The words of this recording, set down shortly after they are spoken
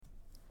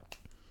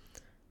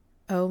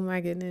Oh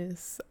my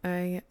goodness.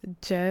 I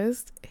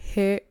just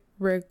hit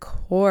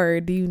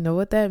record. Do you know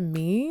what that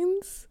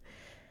means?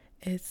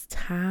 It's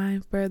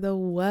time for the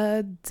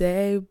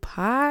wuh-uh-day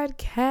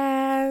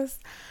podcast.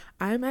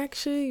 I'm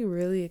actually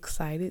really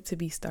excited to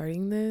be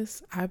starting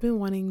this. I've been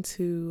wanting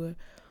to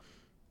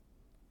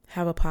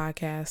have a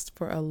podcast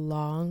for a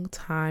long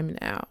time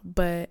now,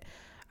 but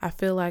I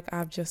feel like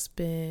I've just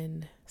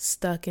been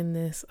stuck in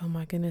this, oh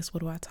my goodness,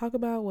 what do I talk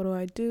about? What do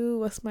I do?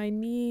 What's my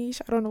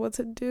niche? I don't know what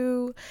to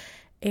do.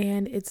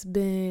 And it's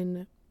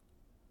been,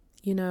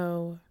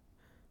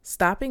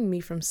 stopping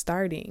me from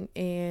starting.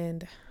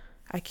 And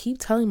I keep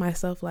telling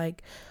myself,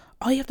 like,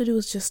 all you have to do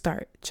is just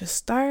start. Just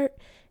start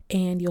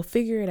and you'll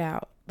figure it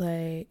out.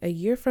 Like a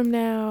year from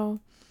now,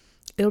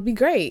 it'll be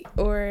great.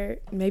 Or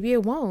maybe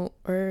it won't.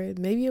 Or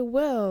maybe it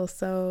will.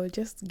 So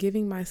just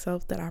giving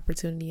myself that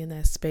opportunity in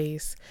that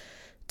space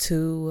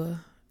to,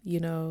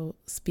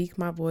 speak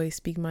my voice,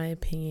 speak my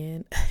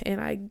opinion.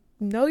 And I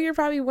know you're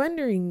probably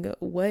wondering,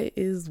 what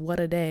is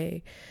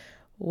wuh-uh-day?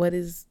 What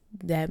does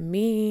that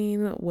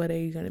mean? What are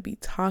you going to be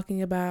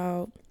talking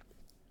about?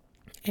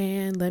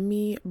 And let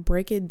me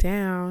break it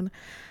down.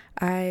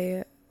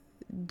 I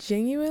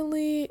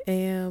genuinely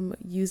am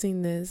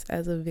using this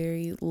as a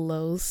very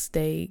low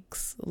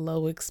stakes,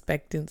 low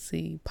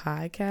expectancy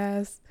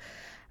podcast.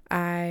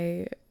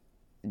 I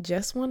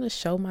just want to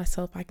show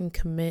myself I can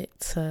commit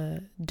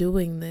to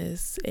doing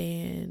this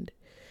and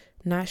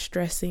not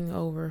stressing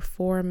over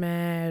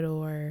format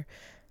or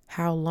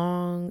how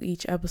long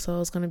each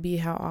episode is going to be,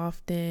 how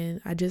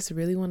often. I just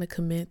really want to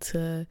commit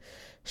to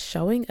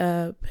showing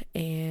up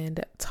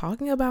and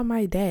talking about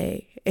my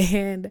day.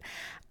 And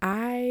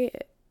I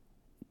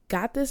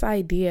got this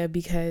idea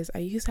because I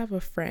used to have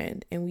a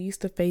friend and we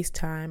used to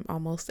FaceTime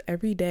almost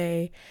every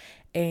day,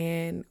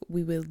 and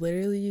we would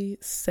literally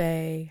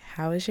say,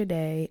 how is your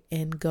day?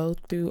 And go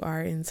through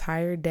our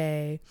entire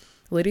day,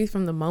 literally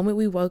from the moment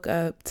we woke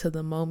up to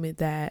the moment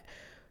that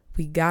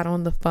we got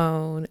on the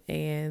phone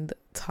and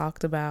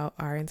talked about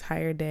our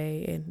entire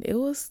day. And it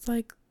was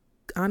like,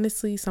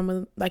 honestly, some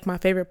of like my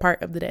favorite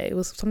part of the day. It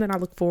was something I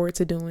look forward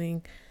to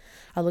doing.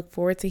 I look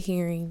forward to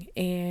hearing.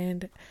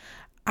 And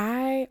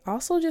I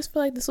also just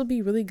feel like this will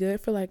be really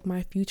good for like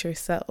my future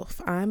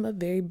self. I'm a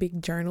very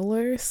big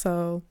journaler,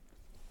 so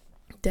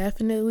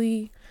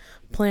definitely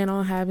plan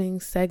on having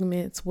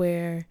segments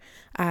where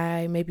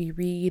I maybe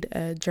read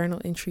a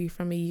journal entry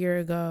from a year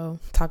ago,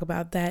 talk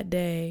about that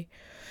day.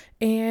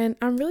 And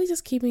I'm really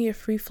just keeping it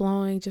free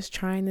flowing, just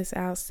trying this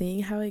out,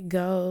 seeing how it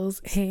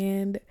goes.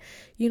 And,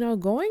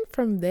 going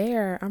from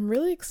there, I'm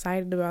really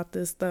excited about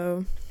this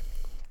though,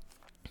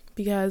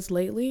 because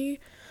lately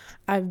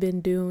I've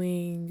been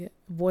doing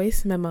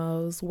voice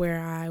memos where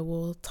I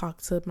will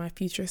talk to my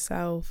future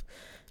self,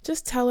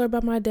 just tell her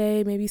about my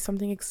day, maybe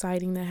something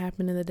exciting that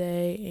happened in the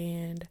day.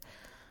 And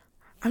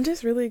I'm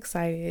just really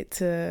excited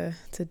to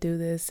do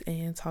this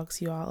and talk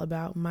to you all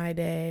about my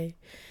day.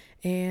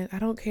 And I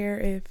don't care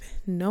if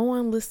no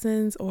one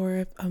listens or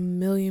if a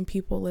million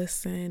people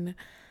listen,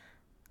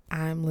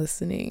 I'm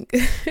listening.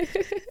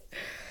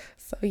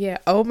 So yeah,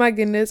 oh my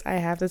goodness, I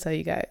have to tell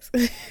you guys.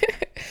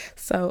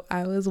 So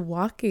I was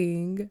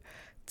walking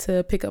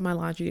to pick up my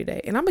laundry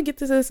today, and I'm gonna get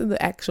to this in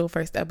the actual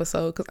first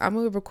episode because I'm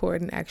gonna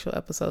record an actual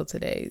episode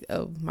today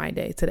of my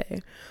day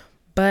today.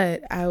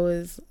 But I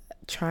was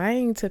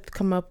trying to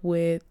come up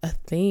with a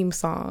theme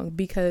song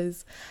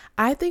because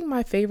I think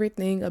my favorite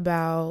thing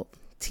about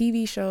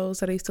TV shows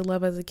that I used to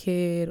love as a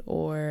kid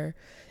or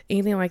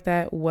anything like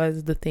that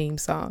was the theme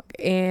song.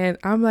 And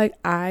I'm like,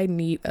 I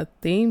need a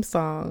theme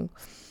song.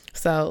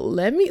 So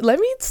let me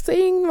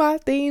sing my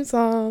theme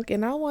song,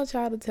 and I want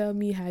y'all to tell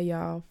me how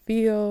y'all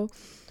feel.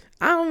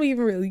 I don't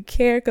even really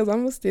care because I'm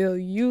gonna still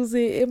use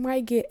it. It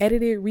might get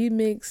edited,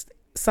 remixed,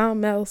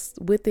 something else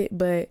with it,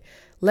 but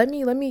let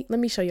me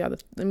show y'all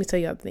let me tell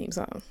y'all the theme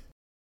song.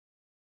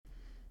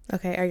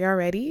 Okay, are y'all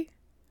ready?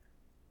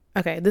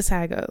 Okay, this is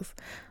how it goes.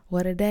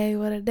 What a day,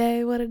 what a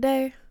day, what a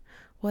day.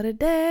 What a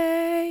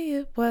day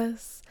it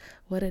was.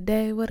 What a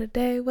day, what a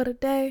day, what a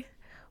day.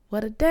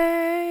 What a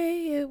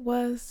day it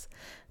was.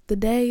 The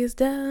day is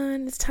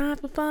done. It's time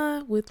for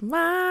fun with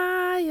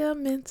my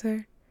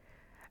mentor.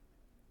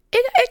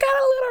 It got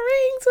a little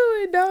ring to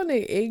it, don't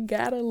it? It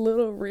got a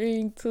little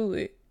ring to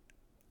it.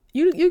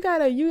 You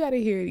gotta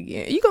hear it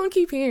again. You gonna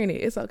keep hearing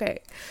it. It's okay.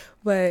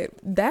 But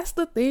that's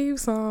the theme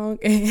song,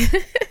 and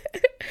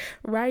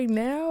right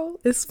now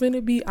it's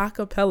gonna be a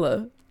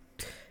cappella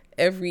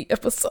every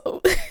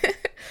episode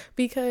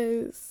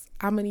because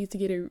I'm gonna need to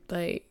get it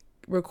like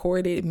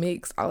recorded,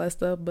 mixed, all that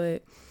stuff.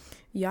 But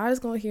y'all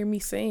just gonna hear me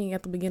sing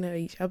at the beginning of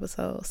each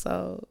episode.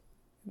 So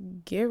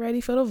get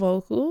ready for the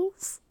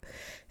vocals.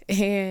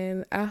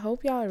 And I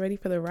hope y'all are ready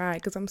for the ride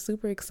because I'm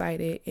super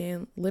excited.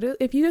 And literally,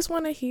 if you just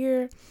want to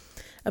hear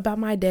about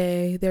my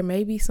day, there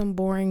may be some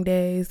boring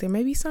days. There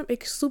may be some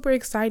super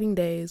exciting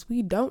days.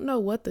 We don't know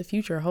what the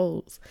future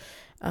holds.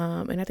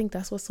 And I think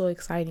that's what's so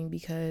exciting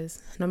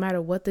because no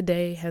matter what the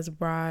day has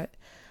brought,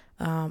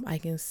 I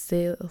can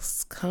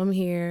come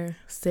here,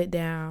 sit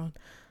down,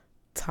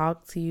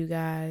 talk to you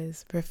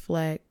guys,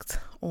 reflect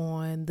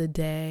on the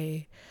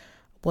day,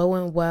 what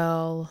went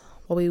well,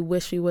 what we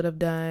wish we would have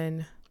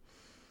done,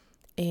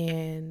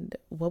 and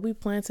what we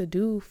plan to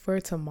do for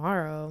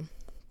tomorrow.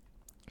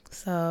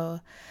 So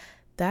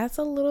that's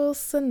a little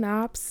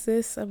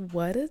synopsis of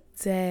what a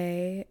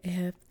day.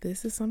 If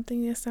this is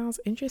something that sounds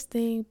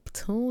interesting,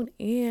 tune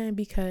in,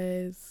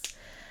 because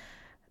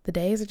the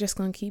days are just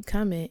going to keep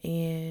coming,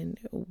 and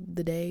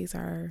the days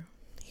are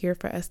here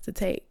for us to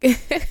take.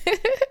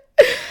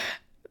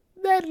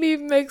 That didn't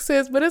even make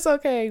sense, but it's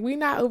okay. We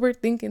not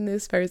overthinking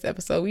this first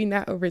episode. We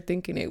not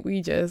overthinking it.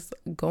 We just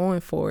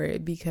going for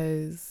it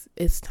because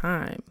it's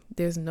time.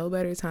 There's no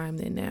better time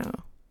than now.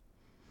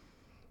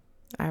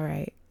 All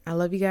right. I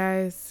love you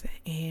guys,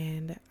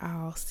 and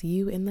I'll see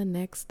you in the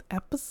next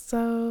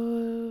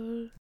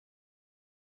episode.